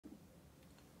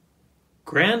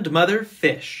Grandmother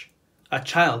Fish, A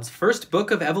Child's First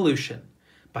Book of Evolution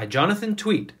by Jonathan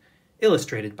Tweet,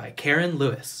 illustrated by Karen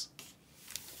Lewis.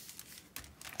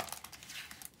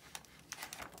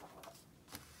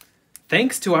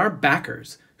 Thanks to our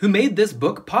backers who made this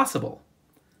book possible.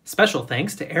 Special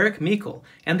thanks to Eric Meikle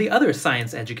and the other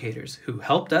science educators who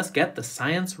helped us get the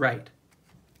science right.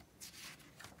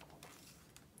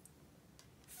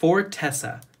 For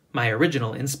Tessa, my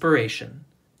original inspiration,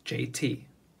 JT.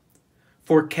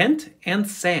 For Kent and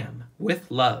Sam,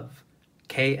 with love,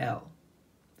 KL.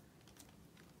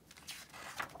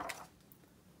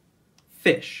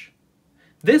 Fish.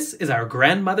 This is our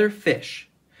grandmother Fish.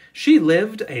 She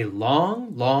lived a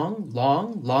long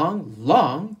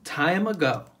time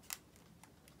ago.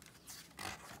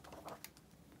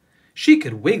 She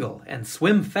could wiggle and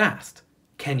swim fast.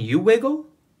 Can you wiggle?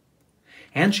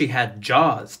 And she had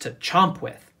jaws to chomp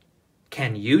with.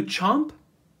 Can you chomp?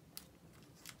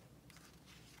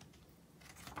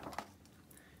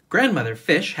 Grandmother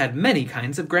Fish had many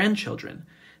kinds of grandchildren.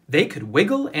 They could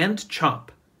wiggle and chomp.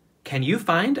 Can you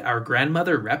find our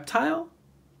grandmother reptile?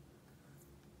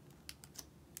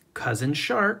 Cousin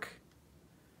Shark,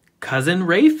 Cousin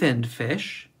Ray-finned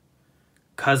Fish,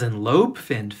 Cousin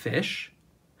Lobe-finned Fish,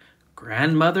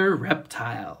 Grandmother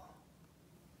Reptile.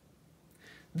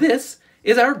 This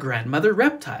is our grandmother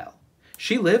reptile.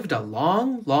 She lived a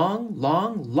long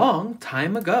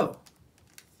time ago.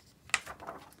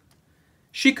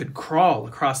 She could crawl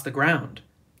across the ground.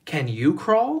 Can you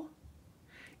crawl?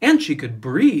 And she could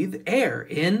breathe air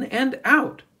in and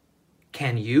out.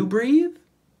 Can you breathe?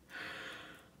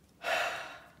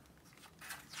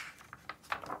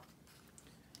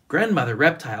 Grandmother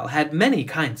Reptile had many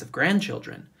kinds of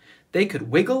grandchildren. They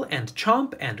could wiggle and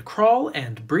chomp and crawl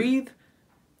and breathe.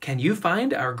 Can you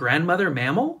find our grandmother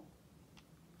Mammal?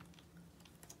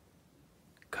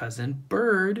 Cousin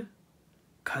Bird,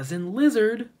 Cousin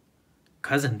Lizard,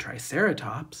 Cousin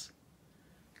Triceratops,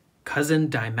 Cousin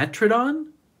Dimetrodon,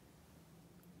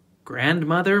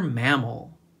 Grandmother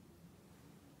Mammal.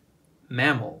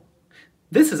 Mammal.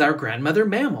 This is our grandmother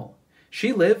Mammal.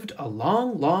 She lived a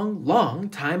long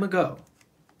time ago.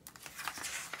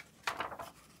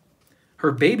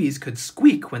 Her babies could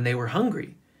squeak when they were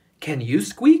hungry. Can you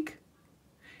squeak?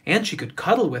 And she could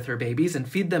cuddle with her babies and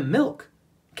feed them milk.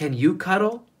 Can you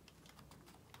cuddle?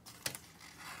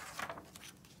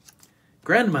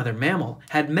 Grandmother Mammal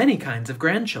had many kinds of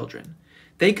grandchildren.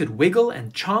 They could wiggle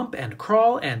and chomp and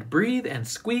crawl and breathe and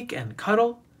squeak and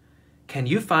cuddle. Can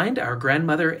you find our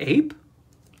grandmother Ape?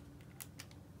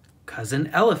 Cousin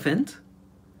Elephant,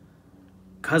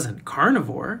 Cousin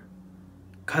Carnivore,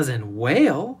 Cousin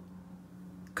Whale,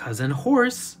 Cousin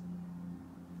Horse,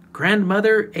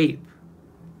 Grandmother Ape.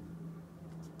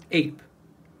 Ape.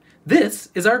 This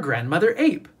is our grandmother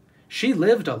Ape. She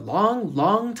lived a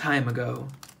long time ago.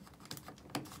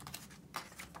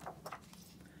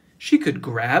 She could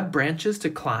grab branches to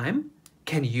climb.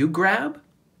 Can you grab?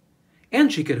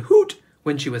 And she could hoot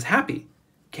when she was happy.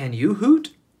 Can you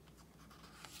hoot?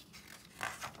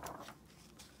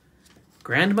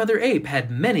 Grandmother Ape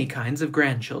had many kinds of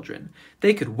grandchildren.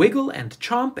 They could wiggle and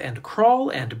chomp and crawl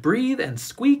and breathe and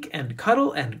squeak and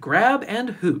cuddle and grab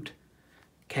and hoot.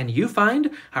 Can you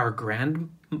find our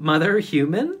grandmother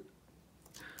Human?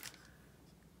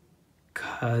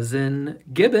 Cousin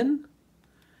Gibbon,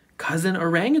 Cousin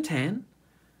Orangutan,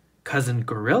 Cousin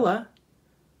Gorilla,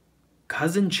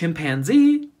 Cousin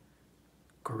Chimpanzee,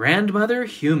 Grandmother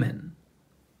Human.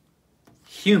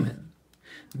 Human.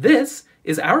 This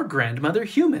is our grandmother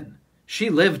Human. She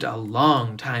lived a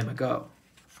long time ago.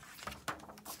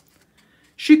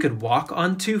 She could walk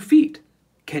on 2 feet.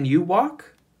 Can you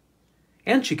walk?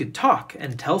 And she could talk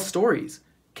and tell stories.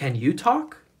 Can you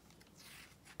talk?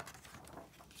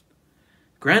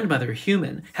 Grandmother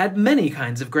Human had many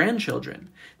kinds of grandchildren.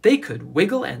 They could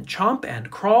wiggle and chomp and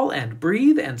crawl and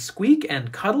breathe and squeak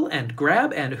and cuddle and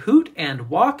grab and hoot and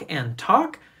walk and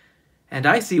talk. And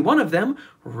I see one of them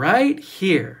right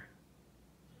here.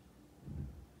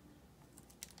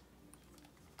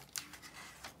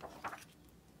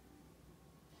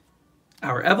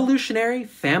 Our evolutionary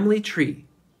family tree.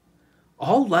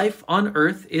 All life on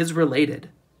Earth is related.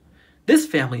 This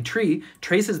family tree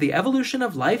traces the evolution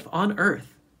of life on Earth.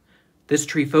 This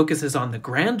tree focuses on the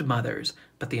grandmothers,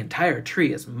 but the entire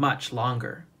tree is much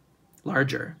larger.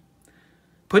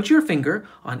 Put your finger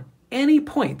on any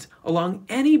point along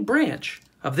any branch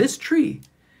of this tree,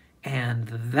 and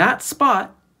that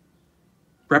spot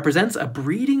represents a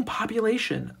breeding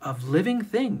population of living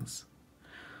things.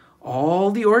 All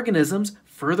the organisms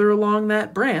further along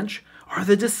that branch are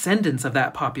the descendants of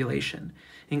that population,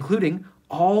 including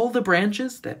all the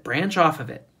branches that branch off of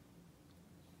it.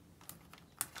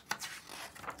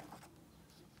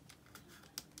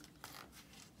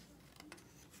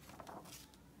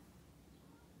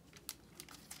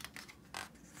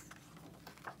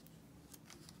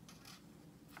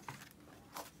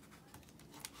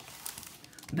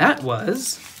 that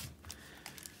was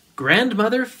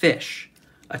Grandmother Fish,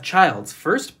 A Child's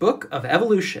First Book of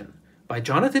Evolution by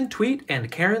Jonathan Tweet and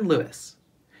Karen Lewis.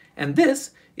 And this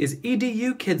is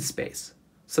EDU Kids Space.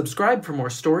 Subscribe for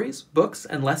more stories, books,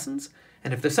 and lessons,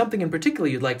 and if there's something in particular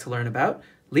you'd like to learn about,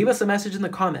 leave us a message in the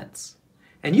comments.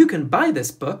 And you can buy this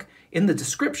book in the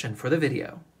description for the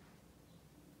video.